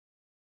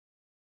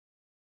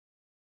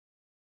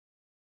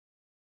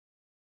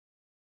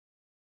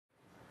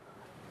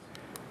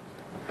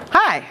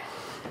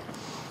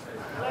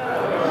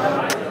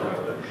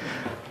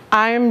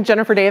I'm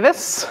Jennifer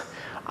Davis.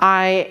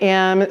 I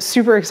am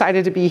super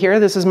excited to be here.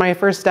 This is my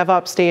first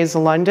DevOps Days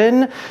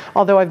London,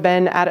 although I've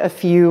been at a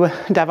few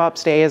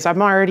DevOps Days.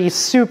 I'm already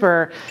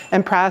super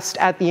impressed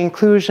at the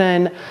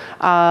inclusion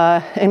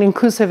and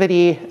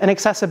inclusivity and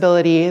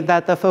accessibility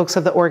that the folks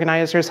of the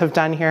organizers have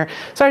done here.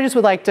 So I just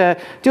would like to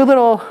do a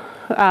little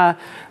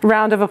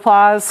round of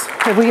applause.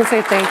 If we can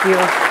say thank you.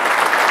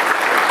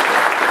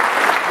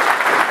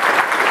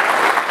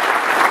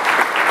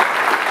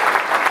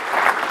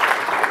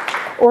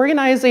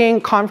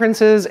 Organizing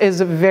conferences is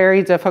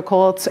very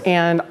difficult,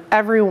 and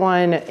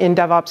everyone in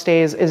DevOps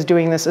Days is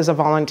doing this as a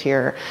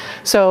volunteer.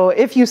 So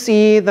if you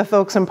see the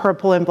folks in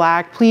purple and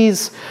black,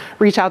 please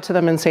reach out to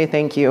them and say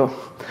thank you.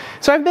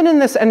 So I've been in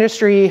this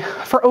industry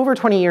for over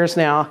 20 years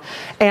now,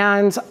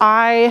 and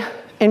I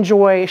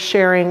enjoy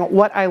sharing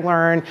what I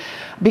learn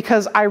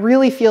because I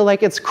really feel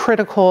like it's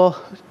critical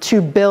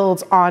to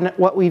build on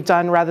what we've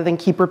done rather than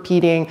keep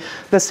repeating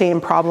the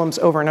same problems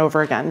over and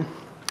over again.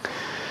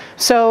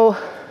 So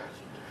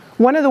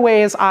one of the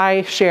ways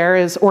I share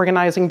is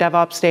organizing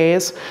DevOps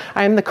Days.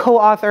 I am the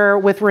co-author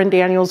with Ren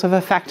Daniels of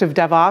Effective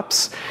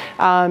DevOps.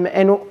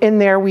 And in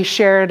there, we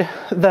shared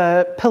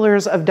the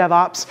pillars of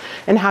DevOps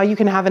and how you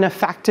can have an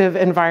effective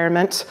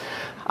environment.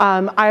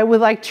 I would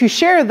like to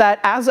share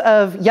that as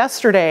of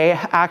yesterday,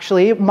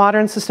 actually,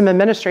 Modern System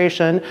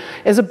Administration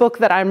is a book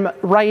that I'm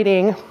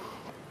writing.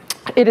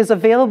 It is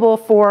available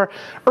for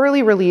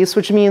early release,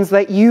 which means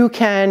that you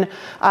can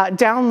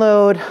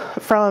download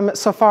from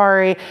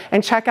Safari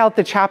and check out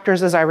the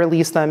chapters as I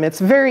release them. It's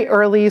very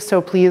early,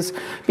 so please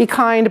be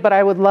kind, but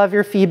I would love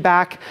your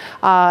feedback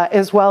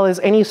as well as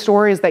any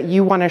stories that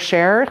you want to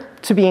share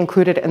to be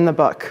included in the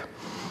book.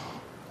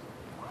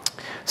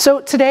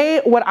 So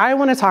today, what I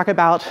want to talk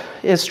about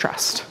is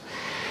trust.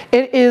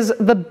 It is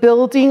the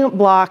building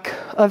block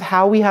of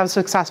how we have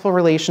successful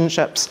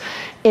relationships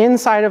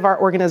inside of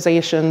our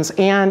organizations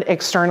and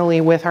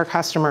externally with our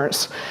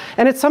customers.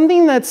 And it's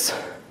something that's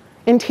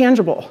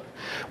intangible.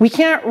 We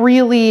can't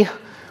really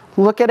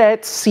look at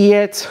it, see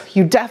it.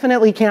 You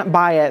definitely can't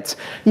buy it.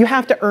 You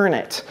have to earn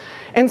it.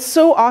 And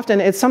so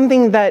often it's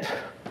something that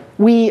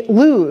we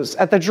lose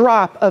at the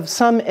drop of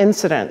some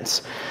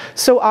incident.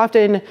 So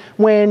often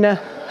when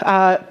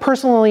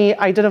personally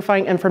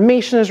identifying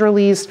information is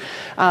released,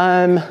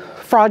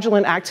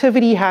 fraudulent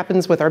activity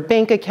happens with our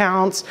bank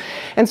accounts.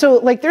 And so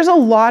there's a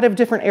lot of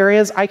different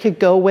areas I could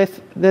go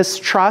with this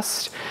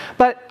trust.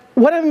 But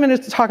what I'm going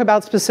to talk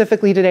about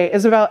specifically today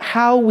is about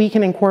how we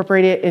can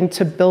incorporate it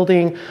into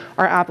building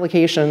our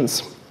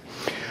applications.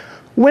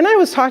 When I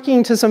was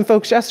talking to some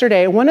folks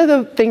yesterday, one of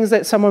the things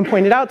that someone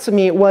pointed out to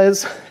me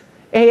was,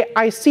 hey,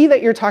 I see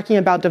that you're talking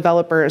about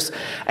developers,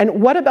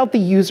 and what about the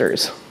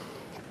users?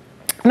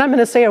 And I'm going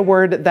to say a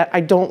word that I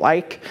don't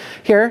like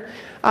here.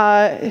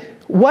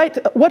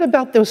 What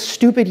about those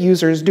stupid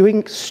users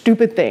doing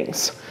stupid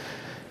things?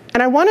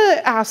 And I want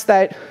to ask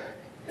that,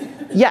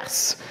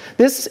 yes,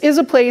 this is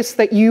a place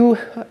that you,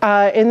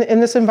 in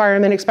this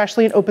environment,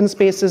 especially in open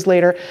spaces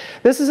later,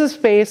 this is a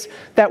space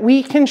that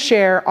we can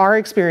share our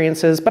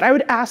experiences, but I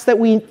would ask that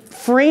we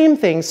frame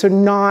things so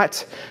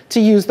not to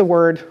use the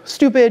word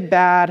stupid,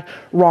 bad,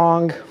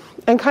 wrong,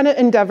 and kind of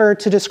endeavor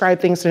to describe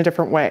things in a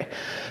different way.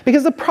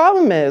 Because the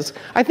problem is,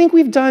 I think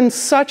we've done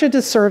such a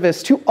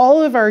disservice to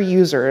all of our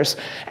users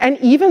and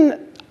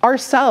even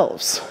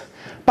ourselves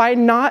by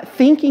not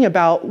thinking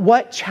about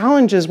what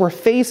challenges we're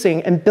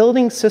facing and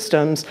building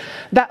systems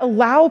that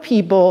allow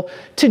people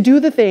to do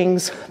the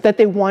things that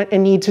they want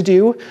and need to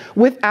do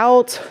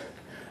without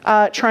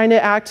trying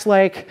to act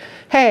like,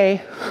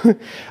 hey,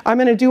 I'm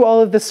going to do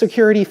all of the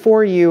security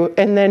for you,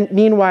 and then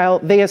meanwhile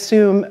they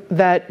assume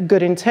that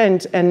good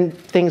intent and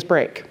things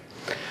break.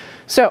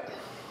 So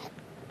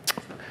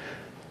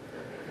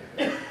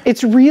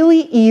it's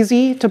really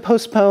easy to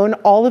postpone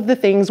all of the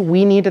things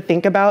we need to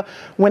think about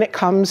when it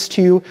comes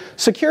to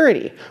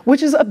security,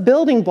 which is a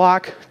building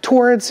block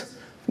towards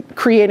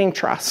creating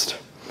trust.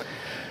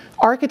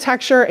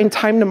 Architecture and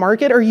time to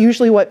market are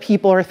usually what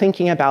people are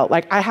thinking about.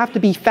 Like, I have to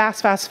be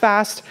fast, fast,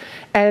 fast,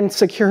 and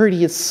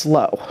security is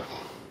slow.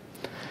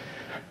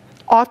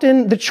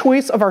 Often, the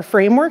choice of our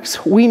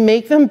frameworks, we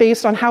make them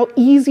based on how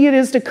easy it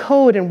is to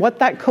code and what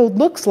that code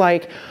looks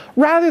like,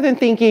 rather than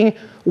thinking,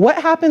 what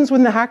happens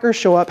when the hackers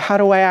show up? How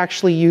do I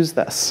actually use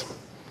this?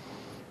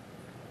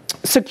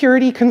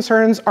 Security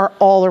concerns are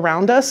all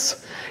around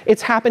us.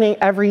 It's happening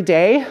every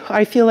day.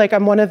 I feel like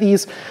I'm one of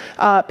these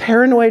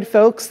paranoid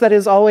folks that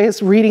is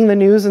always reading the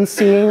news and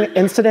seeing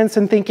incidents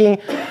and thinking,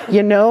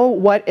 you know,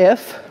 what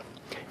if?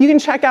 You can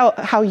check out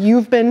how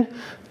you've been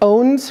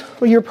owned,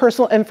 your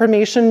personal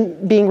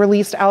information being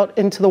released out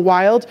into the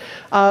wild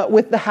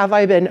with the Have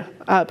I Been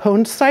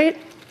Pwned site.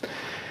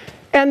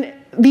 And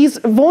these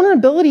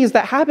vulnerabilities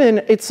that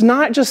happen, it's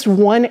not just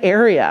one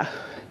area.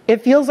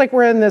 It feels like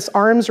we're in this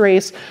arms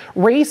race,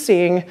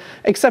 racing,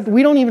 except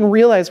we don't even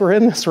realize we're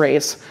in this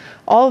race.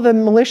 All the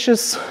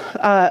malicious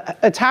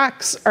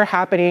attacks are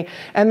happening,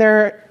 and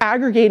they're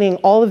aggregating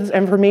all of this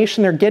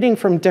information they're getting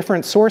from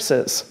different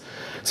sources.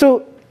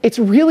 So it's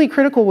really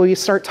critical when we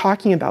start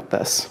talking about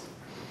this.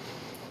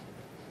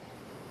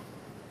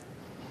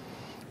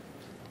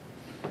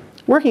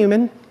 We're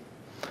human.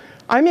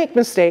 I make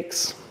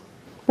mistakes.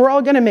 We're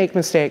all gonna make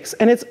mistakes,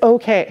 and it's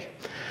okay.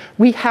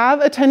 We have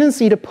a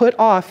tendency to put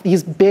off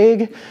these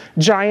big,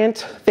 giant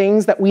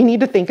things that we need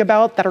to think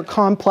about that are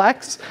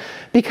complex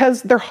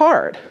because they're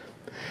hard.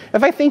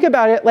 If I think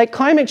about it like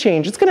climate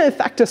change, it's gonna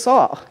affect us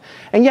all.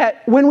 And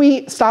yet, when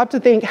we stop to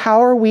think,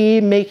 how are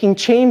we making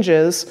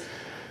changes,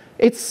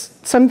 it's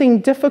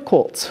something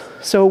difficult,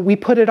 so we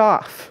put it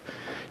off.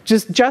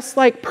 Just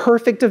like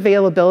perfect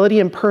availability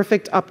and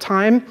perfect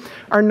uptime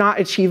are not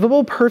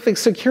achievable, perfect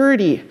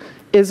security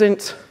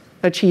isn't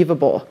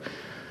achievable.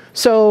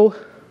 So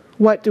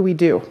what do we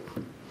do?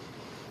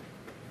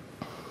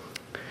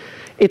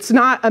 It's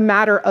not a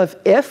matter of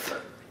if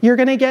you're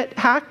gonna get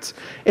hacked,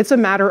 it's a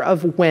matter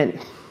of when.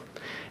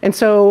 And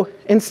so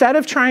instead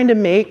of trying to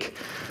make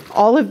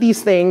all of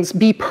these things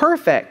be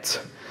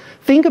perfect,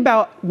 think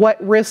about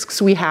what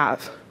risks we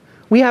have.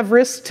 We have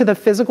risks to the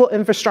physical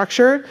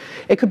infrastructure.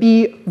 It could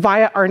be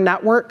via our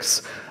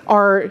networks,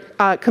 our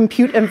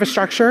compute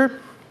infrastructure.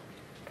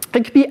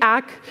 It could be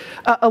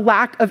a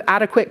lack of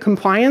adequate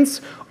compliance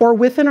or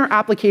within our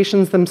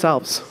applications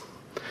themselves.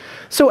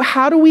 So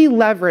how do we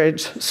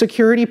leverage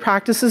security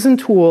practices and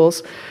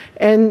tools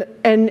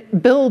and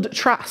build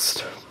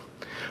trust?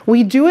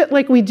 We do it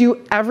like we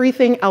do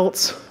everything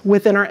else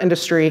within our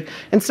industry.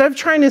 Instead of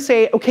trying to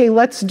say, okay,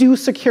 let's do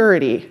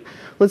security,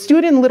 let's do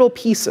it in little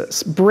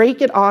pieces,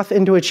 break it off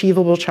into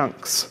achievable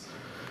chunks.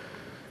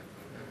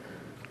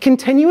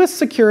 Continuous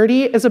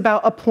security is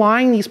about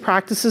applying these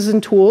practices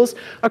and tools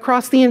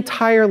across the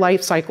entire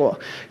life cycle.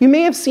 You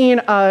may have seen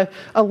a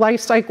life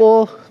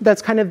cycle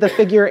that's kind of the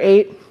figure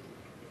 8.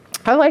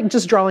 I like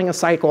just drawing a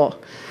cycle.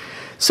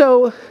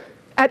 So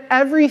at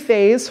every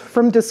phase,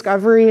 from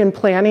discovery and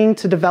planning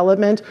to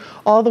development,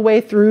 all the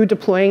way through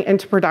deploying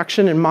into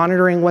production and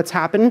monitoring what's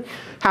happening,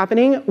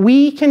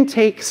 we can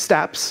take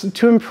steps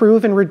to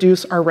improve and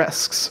reduce our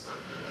risks.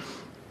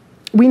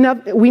 We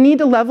need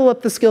to level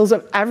up the skills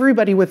of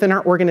everybody within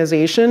our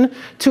organization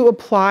to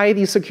apply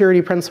these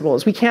security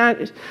principles. We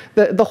can't,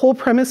 the whole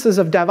premises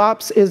of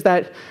DevOps is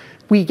that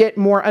we get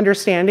more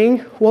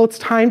understanding. Well, it's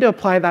time to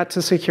apply that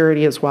to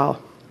security as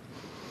well.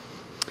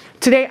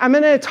 Today, I'm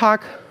gonna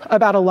talk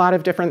about a lot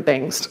of different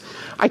things.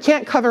 I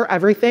can't cover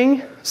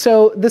everything,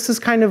 so this is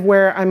kind of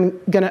where I'm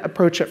gonna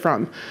approach it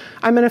from.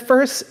 I'm gonna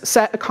first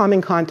set a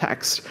common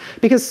context,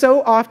 because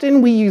so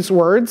often we use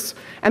words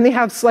and they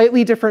have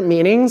slightly different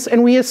meanings,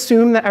 and we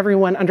assume that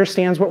everyone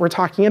understands what we're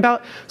talking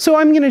about, so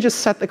I'm gonna just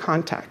set the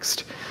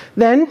context.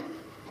 Then,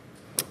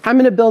 I'm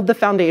gonna build the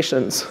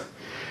foundations.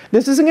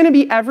 This isn't gonna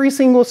be every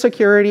single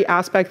security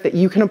aspect that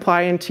you can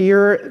apply into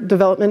your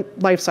development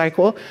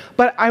lifecycle,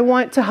 but I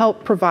want to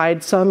help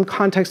provide some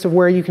context of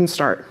where you can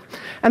start.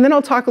 And then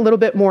I'll talk a little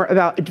bit more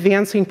about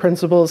advancing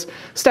principles,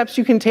 steps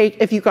you can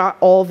take if you got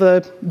all the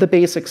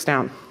basics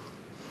down.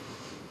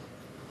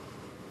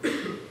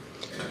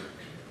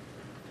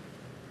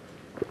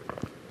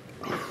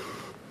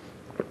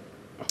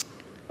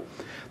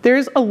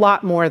 There's a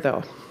lot more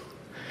though.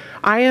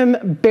 I am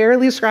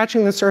barely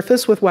scratching the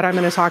surface with what I'm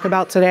going to talk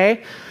about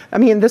today. I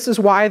mean, this is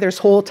why there's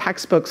whole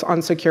textbooks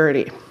on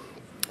security.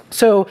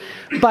 So,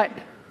 but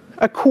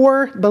a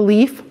core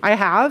belief I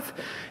have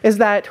is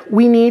that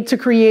we need to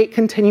create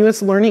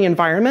continuous learning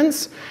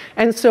environments.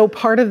 And so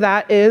part of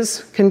that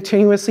is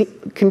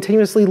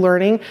continuously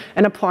learning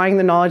and applying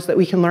the knowledge that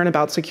we can learn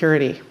about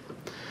security.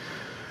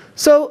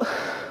 So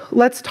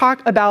let's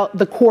talk about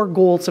the core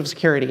goals of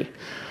security.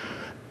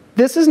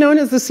 This is known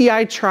as the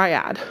CI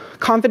triad: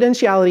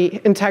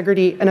 confidentiality,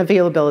 integrity, and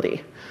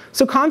availability.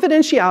 So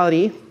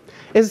confidentiality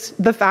is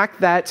the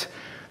fact that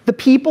the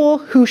people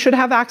who should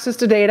have access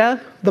to data,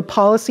 the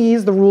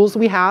policies, the rules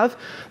we have,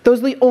 those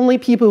are the only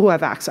people who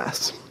have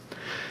access.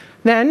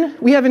 Then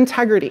we have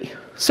integrity.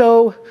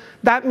 So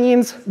that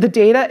means the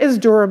data is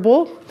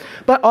durable,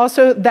 but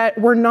also that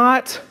we're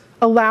not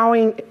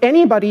allowing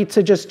anybody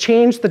to just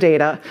change the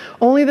data.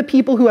 Only the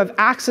people who have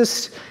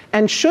access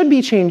and should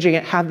be changing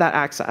it have that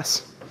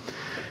access.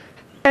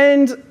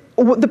 And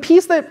the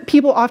piece that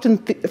people often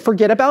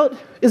forget about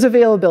is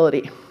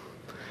availability.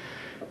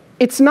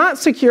 It's not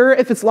secure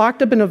if it's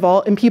locked up in a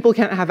vault and people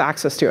can't have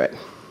access to it.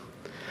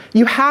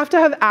 You have to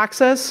have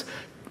access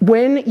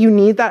when you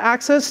need that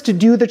access to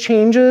do the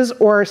changes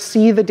or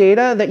see the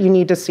data that you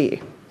need to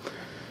see.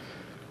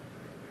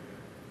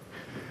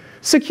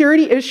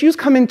 Security issues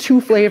come in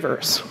two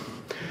flavors.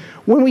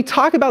 When we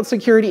talk about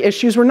security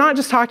issues, we're not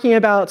just talking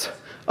about,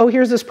 oh,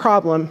 here's this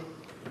problem.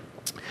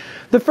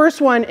 The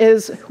first one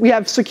is we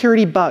have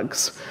security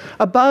bugs.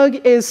 A bug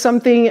is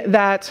something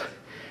that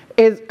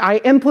I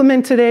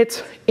implemented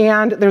it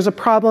and there's a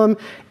problem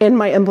in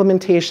my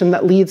implementation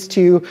that leads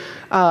to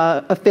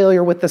a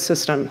failure with the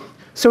system.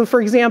 So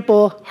for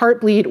example,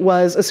 Heartbleed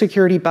was a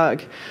security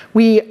bug.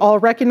 We all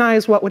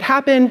recognized what would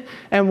happen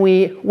and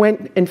we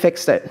went and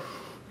fixed it.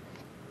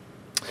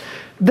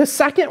 The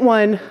second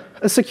one,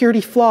 a security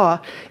flaw,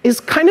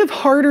 is kind of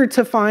harder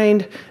to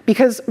find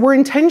because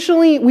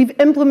we've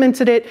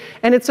implemented it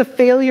and it's a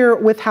failure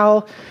with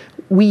how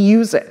we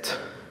use it.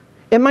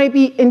 It might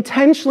be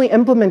intentionally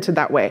implemented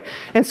that way.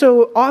 And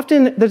so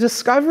often the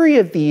discovery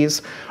of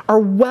these are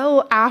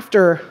well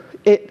after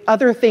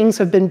other things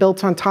have been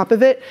built on top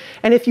of it.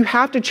 And if you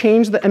have to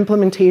change the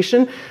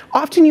implementation,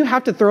 often you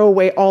have to throw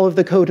away all of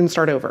the code and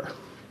start over.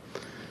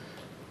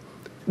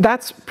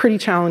 That's pretty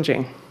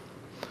challenging.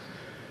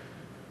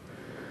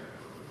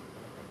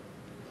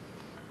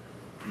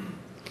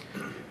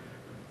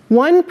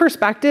 One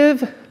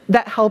perspective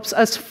that helps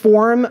us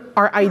form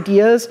our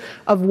ideas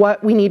of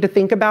what we need to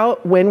think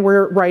about when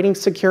we're writing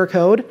secure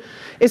code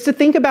is to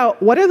think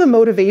about what are the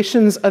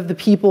motivations of the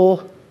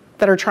people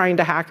that are trying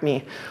to hack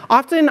me.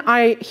 Often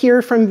I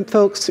hear from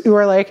folks who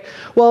are like,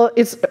 well,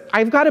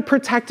 I've got to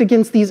protect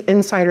against these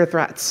insider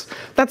threats.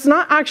 That's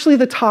not actually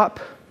the top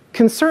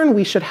concern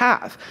we should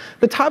have.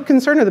 The top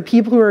concern are the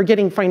people who are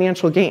getting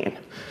financial gain.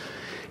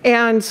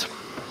 And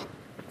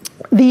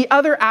the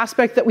other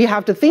aspect that we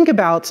have to think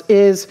about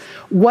is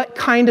what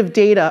kind of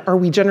data are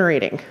we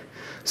generating?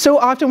 So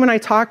often when I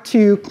talk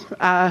to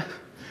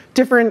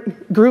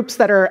different groups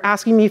that are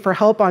asking me for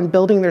help on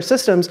building their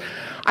systems,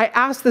 I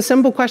ask the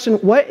simple question,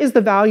 what is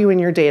the value in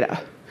your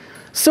data?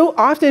 So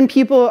often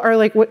people are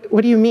like,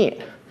 what do you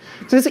mean?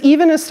 So it's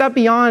even a step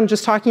beyond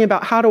just talking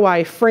about how do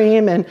I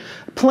frame and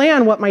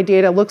plan what my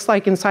data looks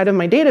like inside of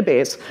my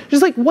database.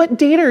 Just like, what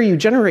data are you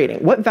generating?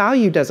 What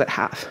value does it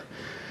have?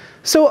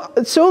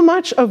 So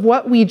much of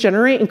what we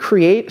generate and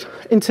create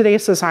in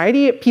today's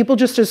society, people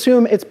just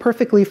assume it's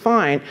perfectly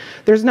fine.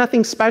 There's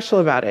nothing special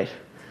about it.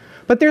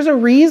 But there's a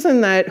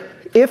reason that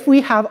if we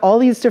have all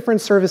these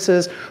different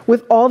services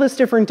with all this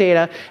different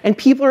data and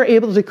people are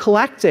able to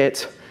collect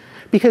it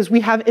because we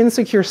have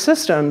insecure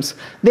systems,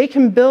 they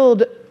can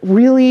build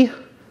really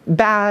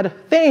bad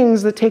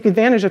things that take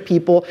advantage of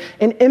people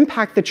and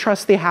impact the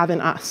trust they have in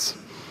us.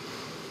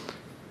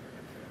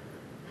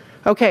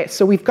 Okay,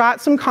 so we've got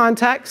some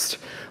context.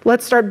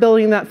 Let's start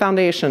building that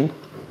foundation.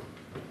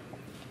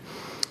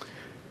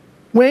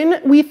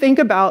 When we think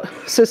about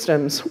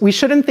systems, we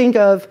shouldn't think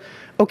of,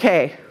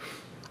 okay,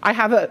 I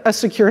have a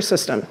secure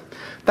system.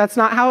 That's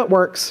not how it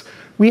works.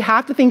 We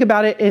have to think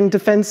about it in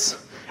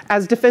defense,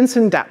 as defense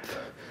in depth.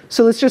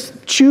 So let's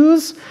just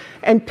choose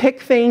and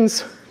pick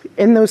things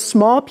in those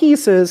small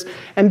pieces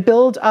and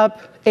build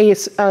up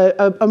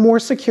a more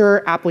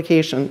secure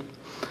application.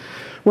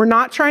 We're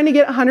not trying to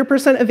get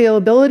 100%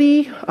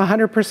 availability,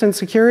 100%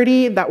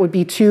 security. That would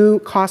be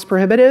too cost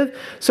prohibitive.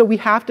 So we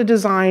have to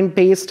design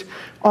based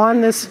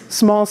on this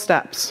small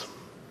steps.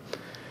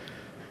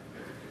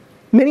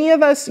 Many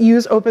of us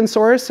use open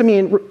source. I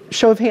mean,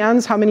 show of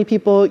hands, how many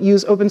people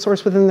use open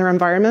source within their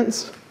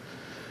environments,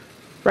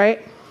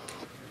 right?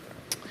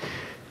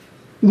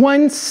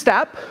 One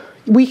step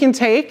we can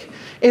take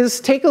is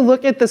take a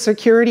look at the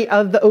security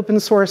of the open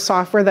source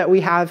software that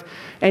we have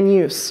and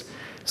use.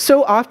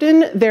 So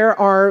often there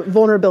are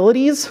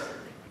vulnerabilities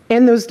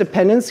in those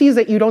dependencies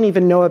that you don't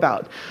even know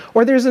about.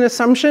 Or there's an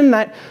assumption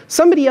that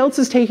somebody else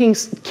is taking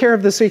care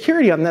of the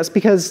security on this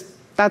because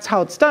that's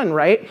how it's done,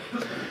 right?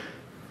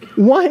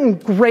 One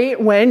great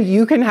win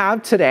you can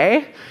have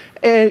today,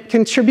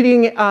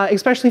 contributing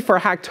especially for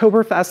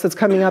Hacktoberfest that's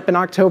coming up in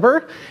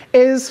October,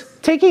 is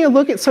taking a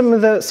look at some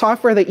of the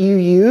software that you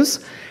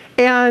use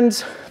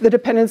and the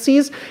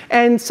dependencies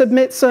and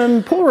submit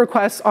some pull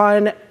requests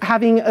on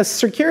having a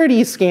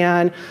security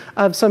scan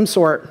of some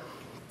sort.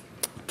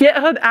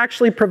 GitHub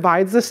actually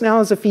provides this now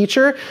as a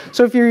feature.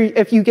 So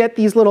if you get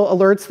these little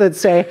alerts that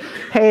say,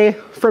 hey,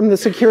 from the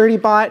security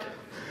bot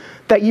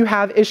that you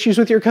have issues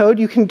with your code,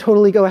 you can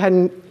totally go ahead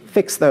and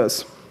fix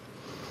those.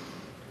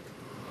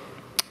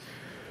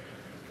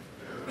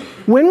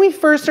 When we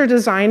first are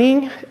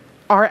designing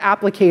our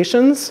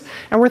applications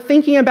and we're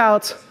thinking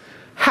about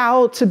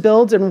how to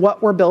build and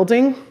what we're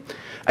building,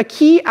 a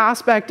key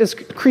aspect is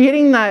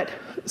creating that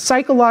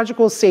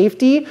psychological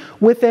safety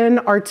within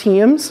our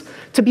teams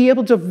to be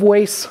able to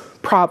voice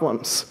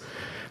problems.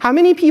 How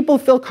many people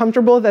feel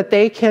comfortable that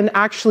they can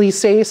actually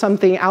say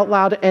something out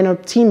loud in a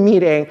team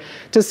meeting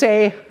to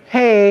say,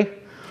 hey,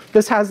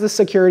 this has this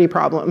security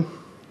problem?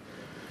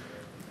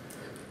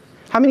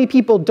 How many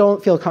people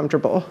don't feel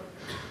comfortable?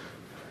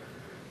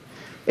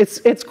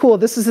 It's cool.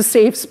 This is a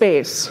safe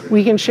space.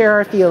 We can share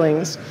our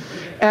feelings.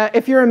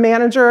 If you're a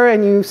manager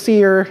and you see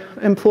your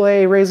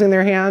employee raising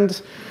their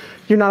hand,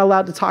 you're not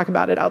allowed to talk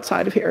about it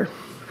outside of here.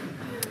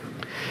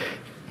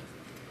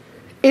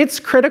 It's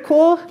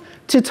critical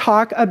to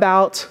talk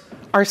about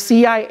our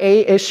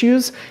CIA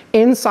issues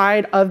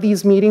inside of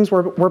these meetings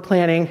we're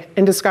planning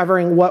and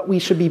discovering what we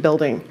should be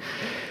building.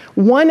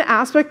 One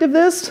aspect of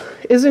this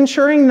is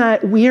ensuring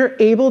that we are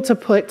able to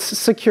put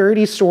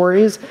security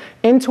stories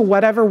into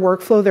whatever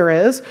workflow there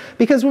is,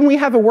 because when we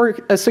have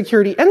a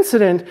security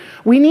incident,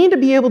 we need to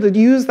be able to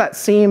use that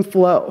same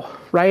flow,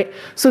 right?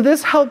 So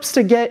this helps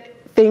to get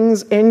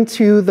things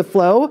into the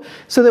flow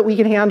so that we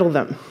can handle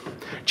them.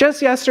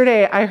 Just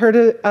yesterday, I heard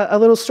a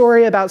little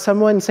story about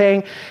someone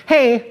saying,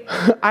 hey,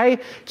 I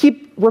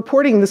keep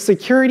reporting the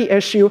security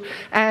issue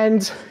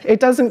and it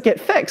doesn't get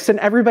fixed, and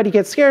everybody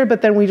gets scared,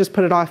 but then we just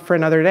put it off for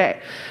another day.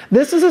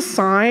 This is a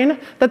sign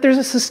that there's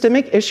a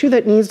systemic issue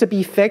that needs to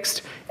be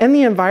fixed in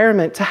the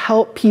environment to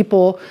help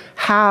people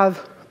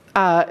have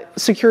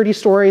security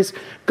stories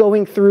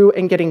going through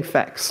and getting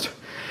fixed.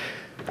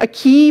 A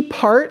key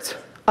part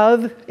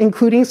of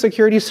including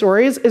security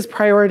stories is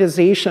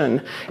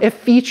prioritization. If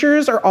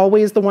features are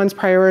always the ones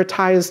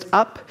prioritized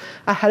up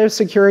ahead of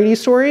security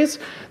stories,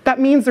 that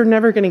means they're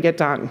never going to get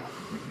done.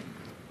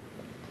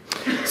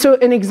 So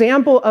an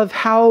example of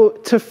how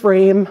to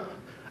frame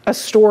a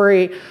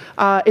story,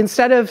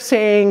 instead of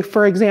saying,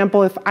 for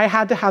example, if I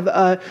had to have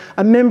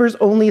a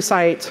members-only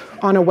site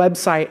on a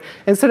website,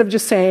 instead of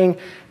just saying,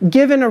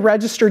 given a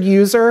registered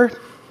user,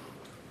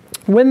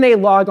 when they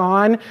log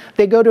on,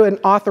 they go to an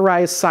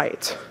authorized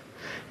site.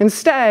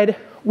 Instead,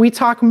 we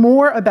talk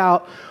more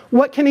about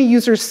what can a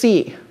user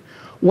see?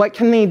 What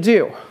can they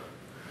do?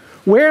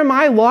 Where am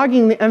I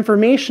logging the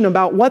information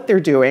about what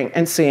they're doing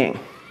and seeing?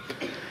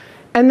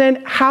 And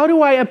then how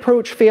do I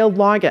approach failed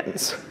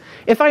logins?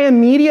 If I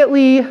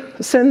immediately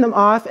send them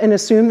off and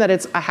assume that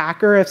it's a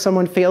hacker if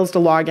someone fails to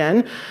log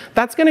in,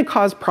 that's going to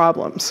cause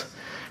problems.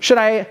 Should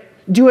I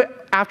do it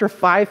after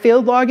 5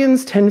 failed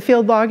logins, 10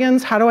 failed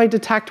logins? How do I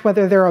detect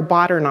whether they're a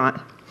bot or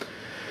not?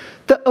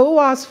 The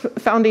OWASP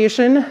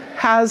Foundation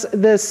has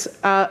this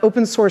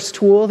open source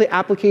tool, the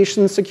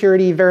Application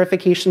Security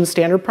Verification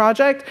Standard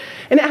Project,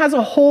 and it has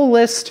a whole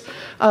list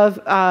of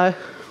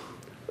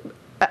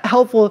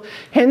helpful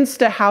hints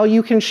to how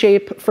you can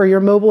shape for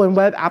your mobile and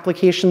web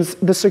applications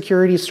the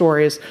security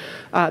stories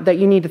that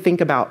you need to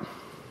think about.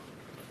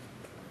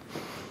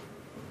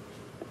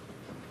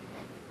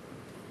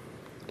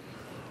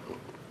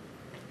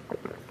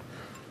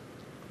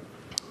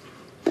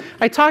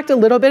 I talked a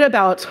little bit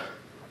about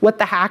what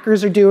the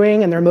hackers are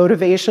doing and their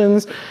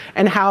motivations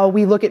and how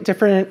we look at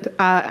different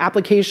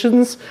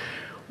applications.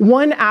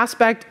 One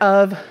aspect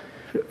of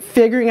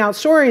figuring out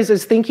stories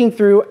is thinking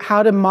through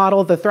how to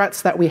model the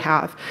threats that we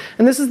have.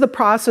 And this is the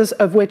process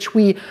of which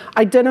we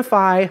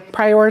identify,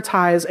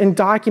 prioritize, and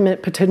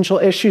document potential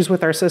issues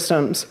with our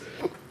systems.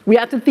 We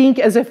have to think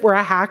as if we're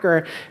a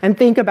hacker and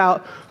think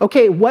about,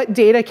 okay, what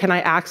data can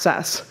I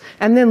access?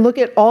 And then look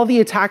at all the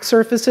attack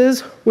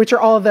surfaces, which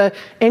are all the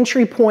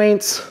entry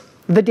points,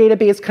 the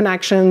database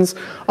connections,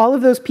 all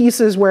of those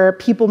pieces where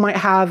people might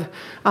have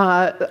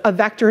a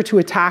vector to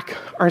attack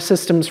our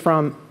systems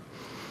from.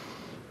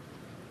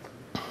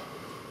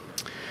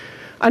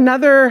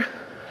 Another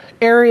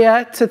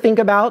area to think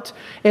about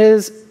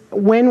is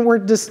when we're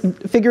just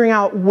figuring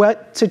out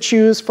what to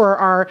choose for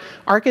our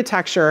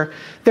architecture,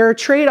 there are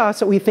trade-offs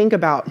that we think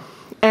about.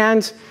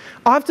 And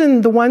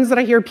often the ones that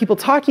I hear people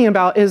talking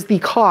about is the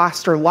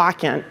cost or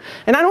lock-in.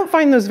 And I don't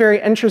find those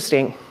very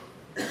interesting.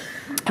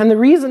 And the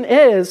reason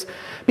is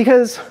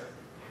because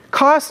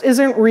cost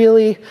isn't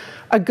really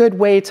a good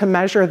way to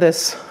measure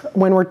this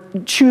when we're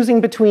choosing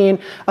between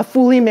a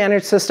fully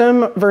managed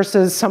system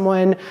versus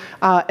someone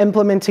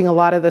implementing a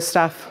lot of this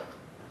stuff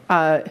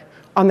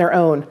on their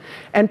own.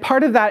 And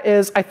part of that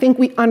is I think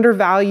we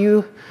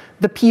undervalue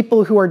the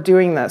people who are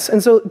doing this.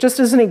 And so just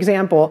as an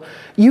example,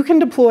 you can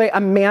deploy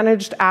a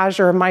managed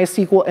Azure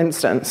MySQL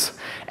instance,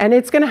 and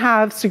it's going to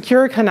have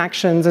secure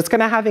connections, it's going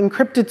to have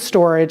encrypted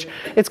storage,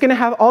 it's going to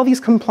have all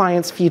these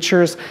compliance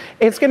features,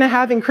 it's going to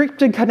have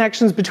encrypted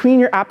connections between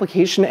your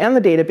application and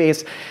the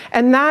database,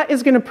 and that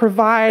is going to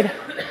provide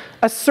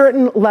a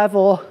certain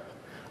level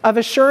of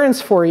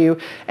assurance for you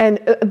and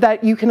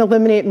that you can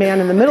eliminate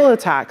man-in-the-middle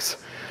attacks.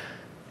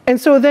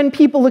 And so then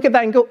people look at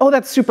that and go, oh,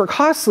 that's super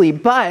costly,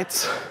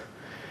 but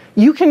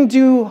you can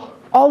do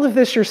all of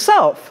this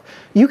yourself.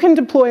 You can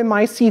deploy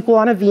MySQL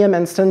on a VM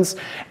instance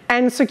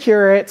and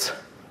secure it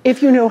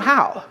if you know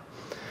how.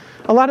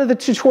 A lot of the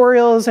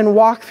tutorials and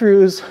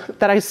walkthroughs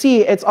that I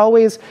see, it's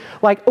always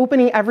like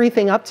opening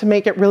everything up to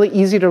make it really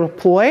easy to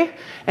deploy.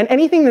 And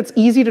anything that's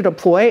easy to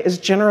deploy is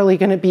generally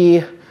going to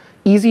be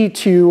easy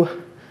to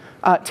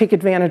take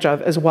advantage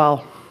of as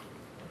well.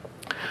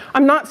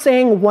 I'm not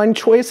saying one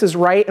choice is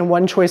right and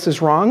one choice is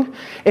wrong.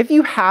 If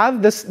you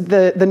have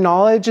the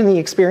knowledge and the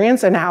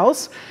experience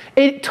in-house,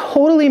 it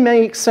totally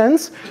makes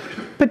sense,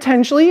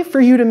 potentially, for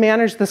you to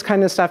manage this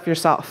kind of stuff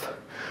yourself.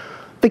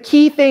 The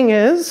key thing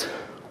is,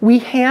 we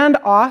hand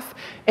off,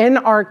 in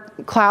our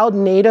cloud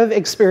native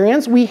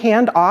experience, we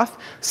hand off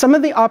some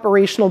of the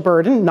operational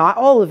burden, not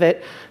all of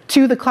it,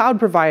 to the cloud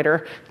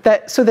provider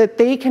so that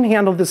they can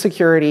handle the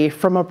security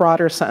from a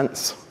broader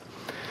sense.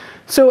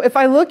 So if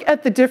I look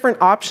at the different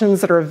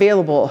options that are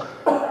available,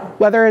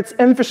 whether it's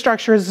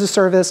infrastructure as a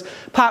service,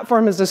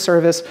 platform as a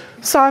service,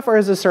 software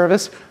as a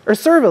service, or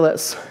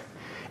serverless,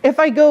 if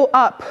I go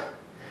up,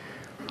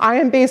 I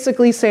am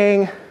basically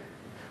saying,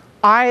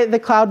 the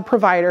cloud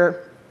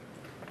provider,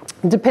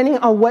 depending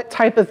on what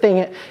type of thing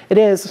it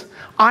is,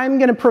 I'm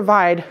going to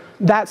provide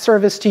that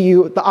service to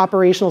you, the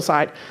operational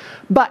side.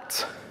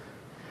 But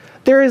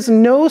there is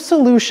no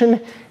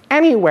solution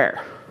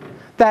anywhere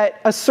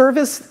that a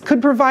service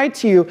could provide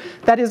to you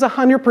that is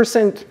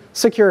 100%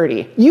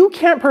 security. You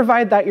can't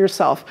provide that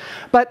yourself,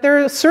 but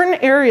there are certain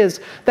areas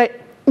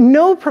that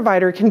no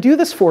provider can do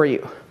this for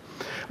you.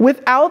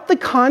 Without the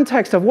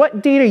context of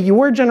what data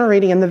you're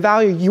generating and the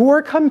value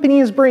your company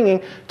is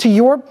bringing to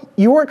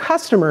your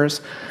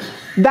customers,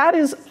 that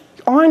is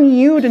on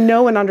you to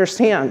know and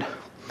understand.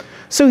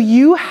 So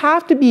you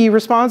have to be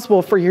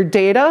responsible for your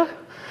data,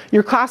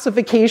 your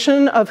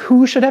classification of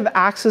who should have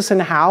access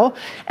and how,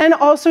 and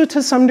also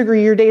to some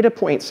degree your data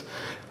points,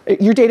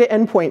 your data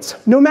endpoints,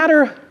 no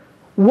matter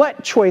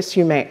what choice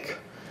you make.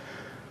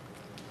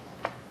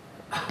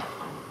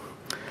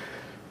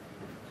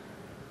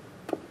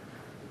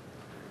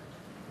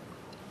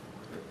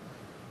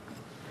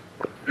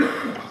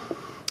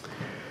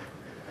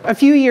 A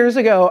few years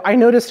ago, I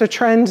noticed a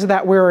trend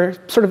that we're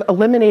sort of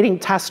eliminating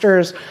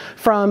testers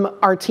from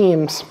our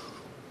teams.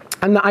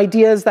 And the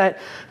idea is that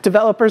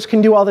developers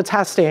can do all the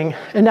testing,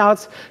 and now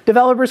it's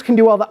developers can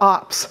do all the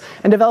ops,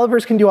 and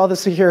developers can do all the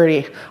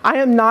security. I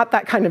am not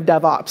that kind of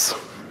DevOps.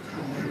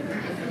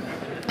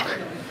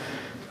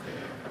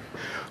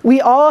 We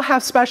all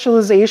have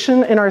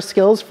specialization in our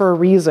skills for a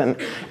reason,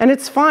 and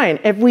it's fine.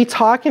 If we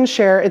talk and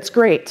share, it's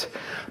great.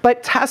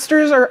 But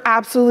testers are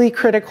absolutely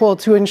critical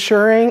to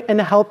ensuring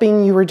and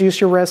helping you reduce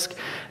your risk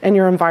in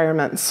your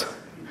environments.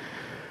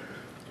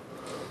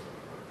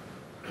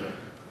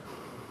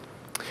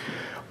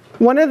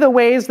 One of the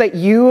ways that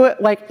you,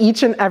 like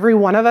each and every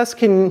one of us,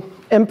 can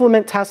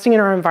implement testing in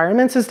our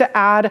environments is to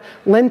add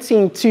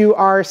linting to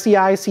our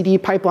CI/CD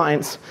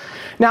pipelines.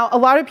 Now, a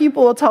lot of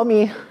people will tell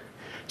me,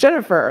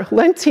 Jennifer,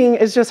 linting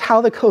is just how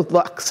the code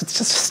looks. It's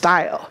just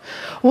style.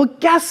 Well,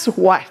 guess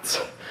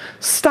what?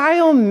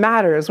 Style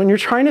matters when you're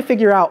trying to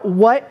figure out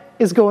what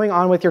is going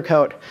on with your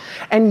code.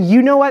 And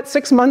you know what?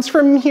 6 months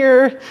from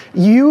here,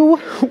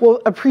 you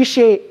will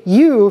appreciate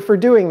you for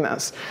doing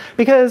this,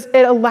 because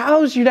it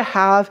allows you to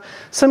have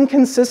some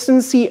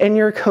consistency in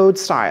your code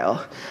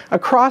style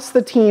across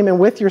the team and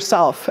with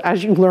yourself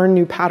as you learn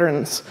new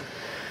patterns.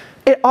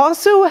 It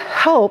also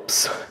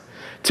helps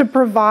to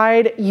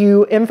provide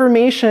you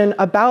information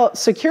about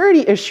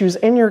security issues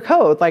in your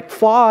code, like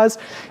flaws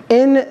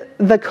in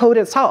the code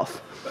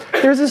itself.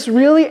 There's this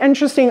really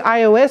interesting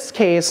iOS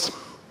case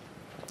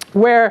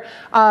where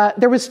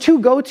there was 2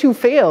 go-to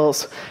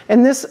fails,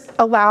 and this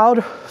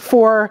allowed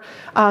for,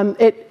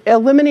 it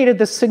eliminated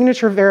the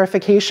signature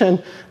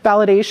verification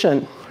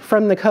validation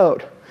from the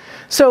code.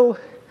 So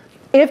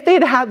if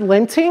they'd had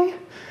linting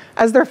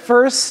as their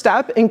first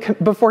step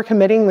before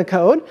committing the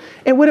code,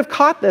 it would have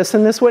caught this,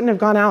 and this wouldn't have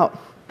gone out.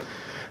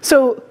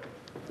 So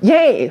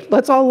yay,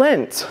 let's all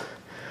lint.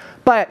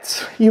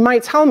 But you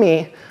might tell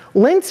me,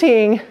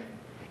 linting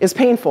is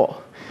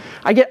painful.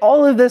 I get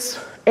all of this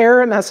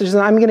error messages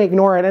and I'm going to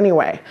ignore it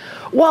anyway.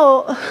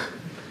 Well,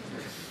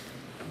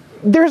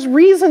 there's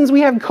reasons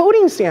we have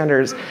coding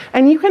standards,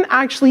 and you can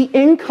actually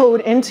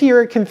encode into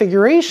your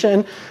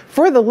configuration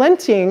for the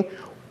linting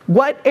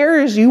what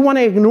errors you want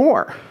to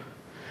ignore.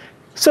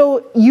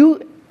 So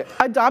you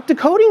adopt a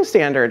coding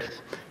standard.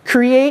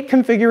 Create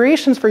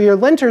configurations for your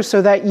linters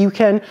so that you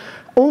can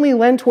only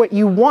lint what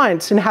you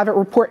want and have it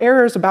report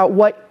errors about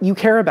what you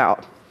care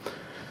about.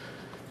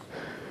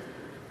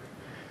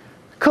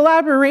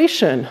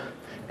 Collaboration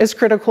is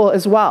critical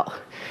as well.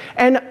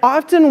 And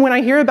often when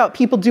I hear about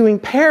people doing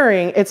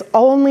pairing, it's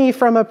only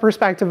from a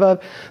perspective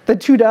of the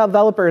 2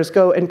 developers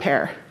go and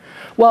pair.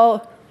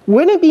 Well,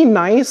 wouldn't it be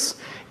nice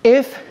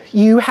if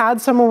you had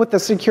someone with a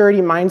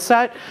security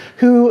mindset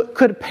who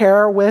could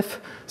pair with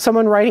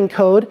someone writing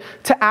code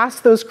to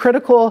ask those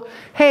critical,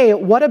 hey,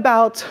 what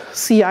about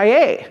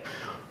CIA,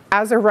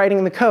 as they're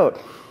writing the code?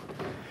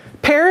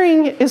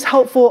 Pairing is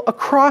helpful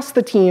across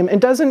the team and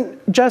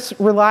doesn't just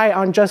rely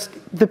on just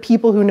the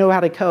people who know how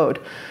to code.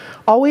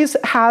 Always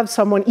have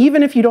someone,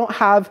 even if you don't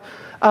have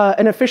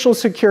an official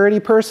security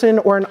person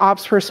or an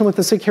ops person with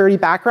a security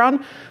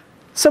background,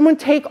 someone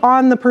take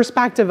on the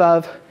perspective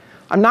of,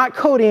 I'm not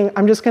coding,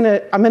 I'm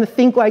gonna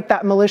think like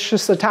that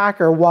malicious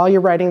attacker while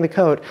you're writing the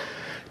code.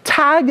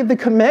 Tag the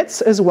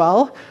commits as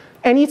well,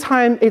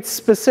 anytime it's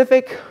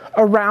specific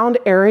around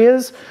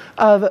areas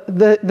of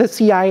the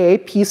CIA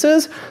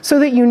pieces, so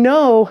that you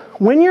know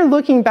when you're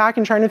looking back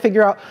and trying to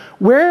figure out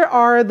where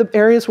are the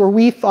areas where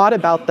we thought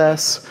about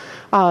this,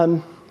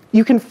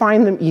 you can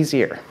find them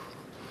easier.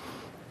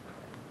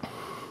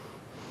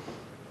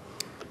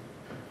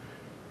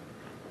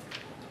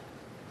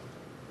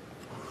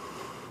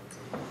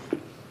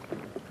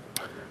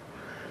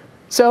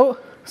 So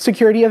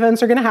security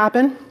events are going to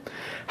happen.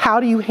 How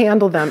do you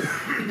handle them?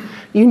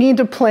 You need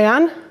to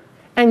plan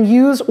and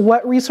use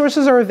what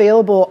resources are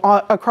available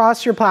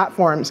across your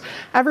platforms.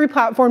 Every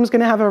platform is going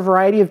to have a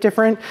variety of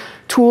different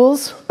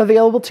tools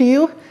available to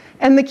you,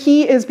 and the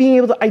key is being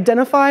able to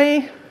identify,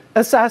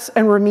 assess,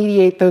 and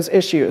remediate those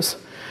issues.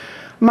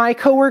 My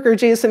coworker,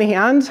 Jason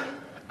Hand,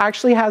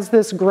 actually has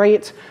this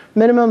great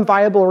minimum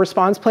viable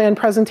response plan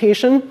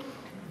presentation.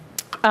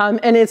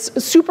 And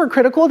it's super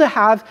critical to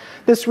have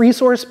this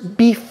resource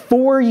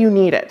before you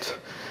need it.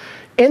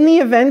 In the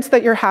event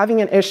that you're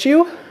having an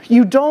issue,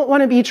 you don't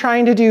want to be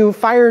trying to do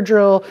fire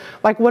drill,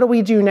 like what do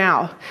we do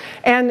now?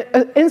 And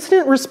an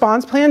incident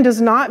response plan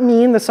does not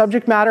mean the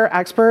subject matter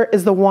expert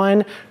is the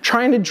one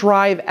trying to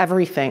drive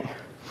everything.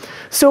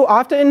 So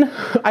often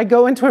I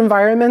go into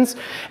environments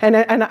and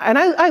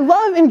I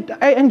love and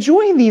I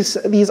enjoy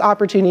these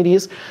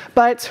opportunities,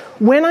 but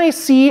when I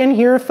see and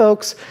hear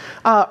folks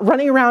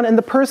running around and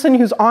the person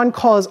who's on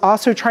call is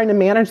also trying to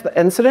manage the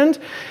incident,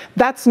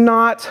 that's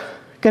not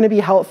going to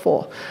be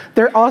helpful.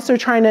 They're also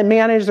trying to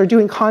manage, they're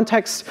doing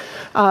context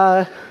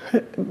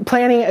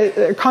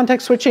planning,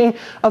 context switching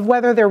of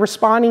whether they're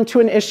responding to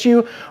an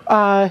issue,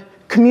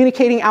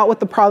 communicating out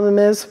what the problem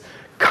is.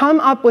 Come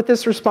up with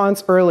this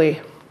response early.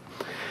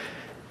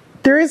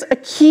 There is a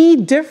key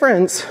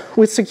difference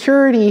with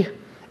security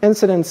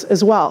incidents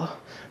as well.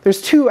 There's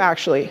two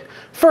actually.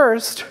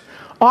 First,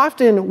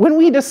 often when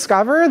we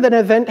discover that an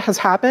event has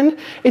happened,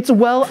 it's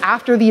well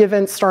after the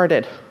event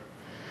started.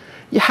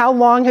 How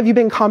long have you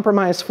been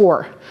compromised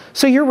for?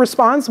 So your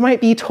response might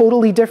be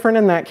totally different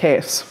in that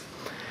case.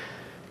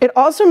 It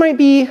also might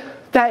be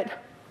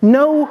that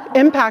no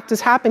impact has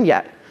happened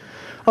yet.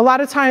 A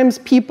lot of times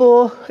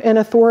people in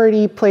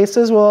authority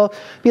places will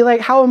be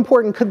like, how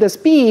important could this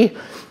be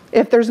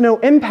if there's no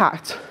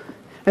impact?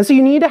 And so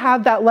you need to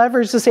have that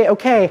leverage to say,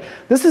 okay,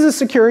 this is a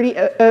security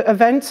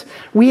event.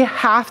 We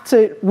have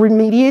to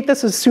remediate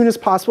this as soon as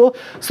possible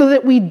so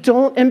that we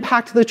don't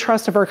impact the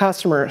trust of our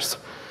customers.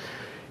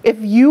 If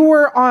you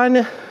were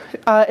on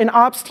an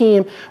ops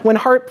team when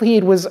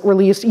Heartbleed was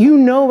released, you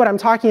know what I'm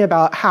talking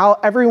about, how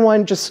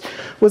everyone just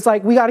was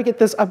like, we got to get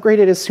this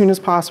upgraded as soon as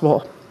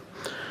possible.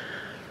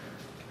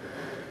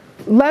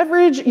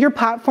 Leverage your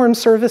platform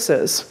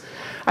services.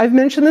 I've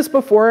mentioned this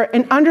before,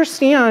 and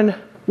understand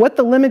what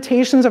the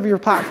limitations of your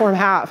platform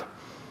have.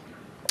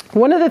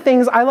 One of the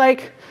things I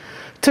like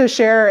to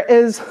share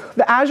is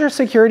the Azure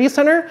Security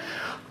Center.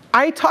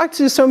 I talk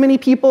to so many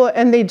people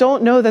and they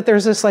don't know that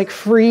there's this like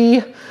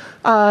free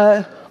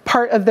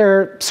part of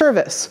their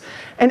service.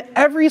 And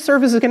every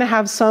service is going to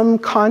have some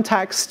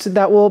context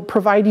that will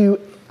provide you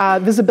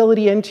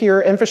visibility into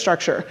your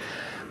infrastructure.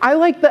 I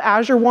like the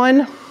Azure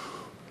one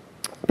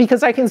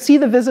because I can see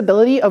the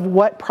visibility of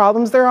what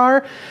problems there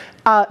are.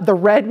 The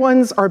red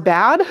ones are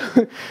bad,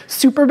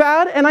 super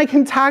bad, and I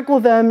can tackle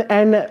them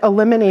and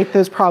eliminate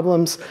those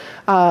problems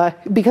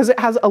because it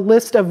has a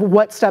list of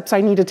what steps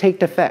I need to take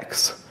to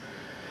fix.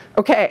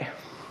 Okay,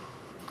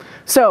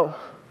 so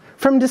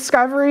from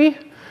discovery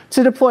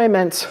to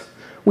deployment,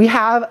 we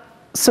have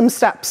some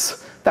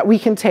steps that we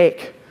can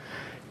take.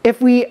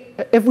 If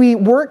we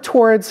work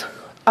towards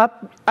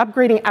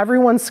upgrading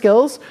everyone's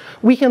skills,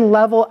 we can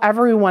level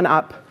everyone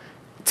up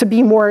to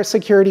be more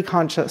security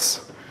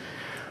conscious.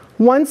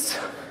 Once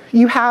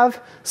you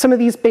have some of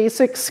these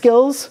basic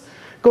skills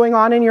going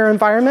on in your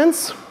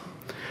environments,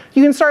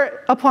 you can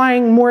start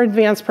applying more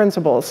advanced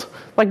principles,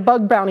 like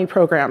bug bounty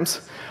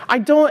programs. I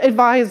don't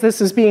advise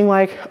this as being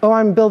like, oh,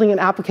 I'm building an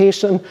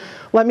application,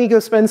 let me go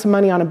spend some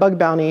money on a bug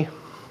bounty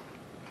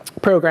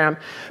program.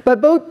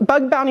 But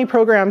bug bounty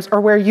programs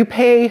are where you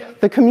pay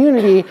the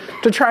community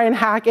to try and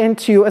hack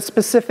into a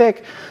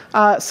specific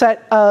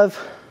set of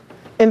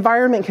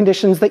environment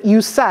conditions that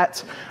you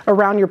set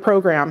around your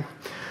program.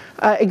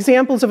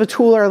 Examples of a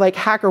tool are like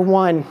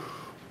HackerOne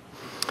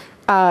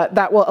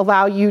that will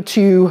allow you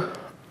to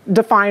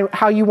define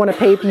how you want to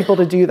pay people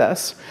to do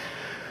this.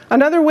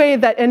 Another way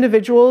that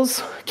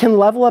individuals can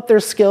level up their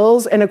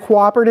skills in a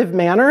cooperative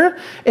manner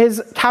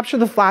is capture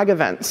the flag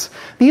events.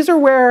 These are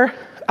where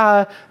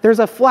there's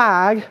a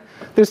flag,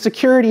 there's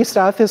security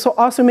stuff. This will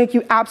also make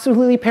you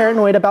absolutely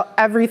paranoid about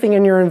everything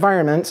in your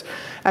environment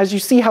as you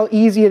see how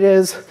easy it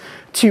is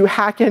to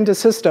hack into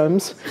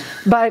systems.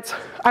 But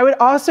I would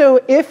also,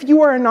 if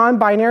you are a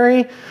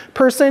non-binary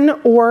person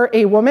or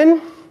a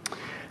woman,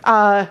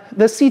 the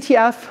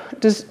CTF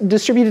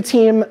distributed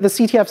team, the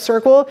CTF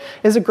circle,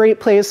 is a great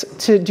place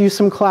to do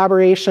some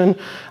collaboration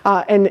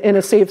and in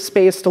a safe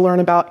space to learn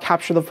about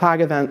capture the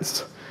flag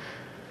events.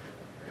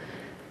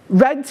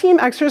 Red team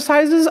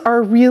exercises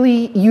are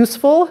really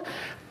useful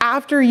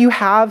after you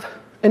have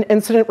an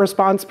incident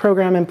response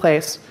program in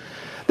place.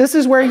 This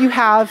is where you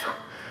have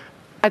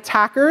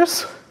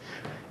attackers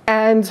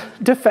and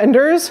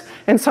defenders,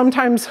 and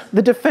sometimes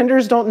the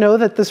defenders don't know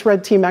that this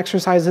red team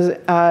exercise is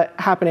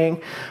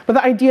happening. But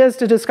the idea is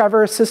to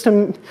discover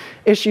system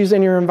issues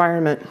in your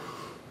environment.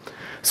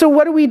 So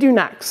what do we do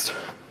next?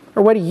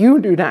 Or what do you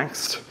do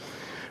next?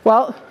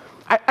 Well,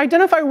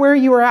 identify where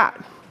you are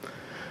at.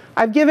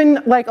 I've given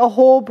like a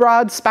whole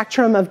broad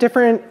spectrum of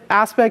different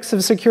aspects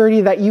of security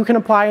that you can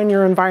apply in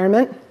your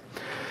environment.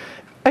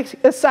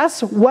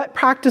 Assess what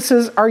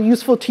practices are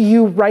useful to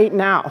you right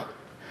now.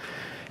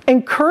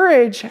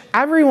 Encourage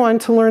everyone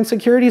to learn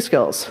security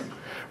skills.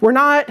 We're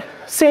not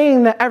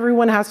saying that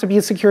everyone has to be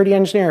a security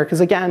engineer, because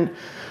again,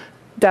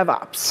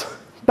 DevOps.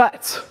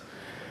 But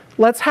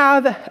let's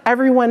have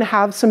everyone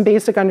have some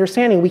basic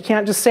understanding. We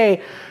can't just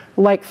say,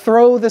 like,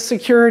 throw the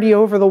security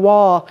over the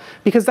wall,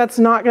 because that's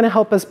not going to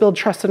help us build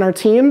trust in our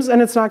teams,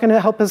 and it's not going to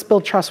help us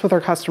build trust with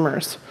our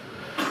customers.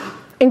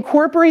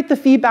 Incorporate the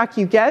feedback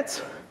you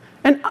get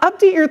And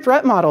update your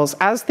threat models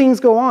as things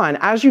go on,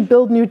 as you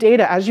build new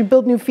data, as you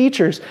build new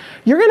features.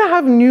 You're going to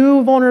have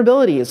new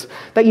vulnerabilities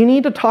that you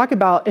need to talk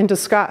about and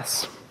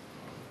discuss.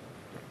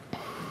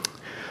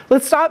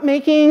 Let's stop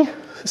making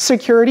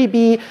security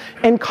be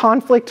in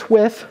conflict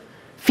with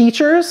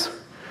features.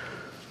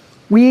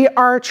 We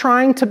are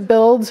trying to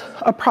build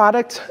a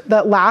product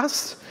that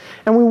lasts,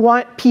 and we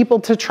want people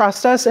to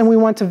trust us, and we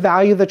want to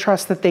value the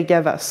trust that they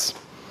give us.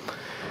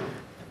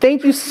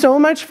 Thank you so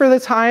much for the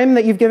time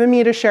that you've given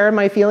me to share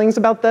my feelings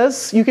about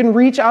this. You can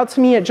reach out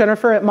to me at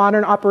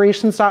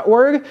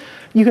jennifer@modernoperations.org.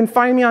 You can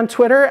find me on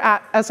Twitter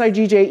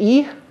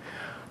 @SIGJE.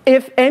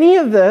 If any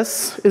of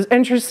this is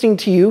interesting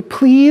to you,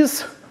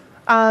 please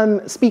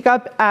speak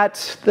up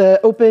at the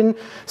Open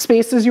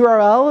Spaces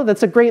URL.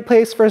 That's a great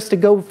place for us to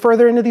go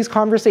further into these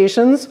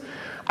conversations.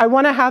 I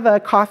want to have a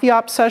coffee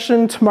ops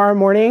session tomorrow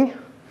morning,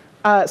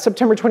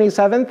 September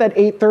 27th at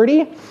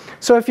 8:30.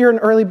 So if you're an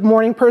early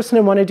morning person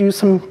and want to do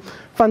some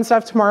fun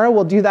stuff tomorrow,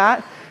 we'll do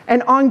that.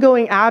 And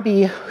ongoing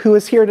Abby, who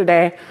is here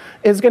today,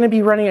 is going to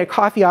be running a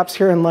coffee ops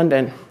here in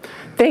London.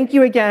 Thank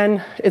you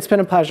again. It's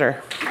been a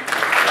pleasure.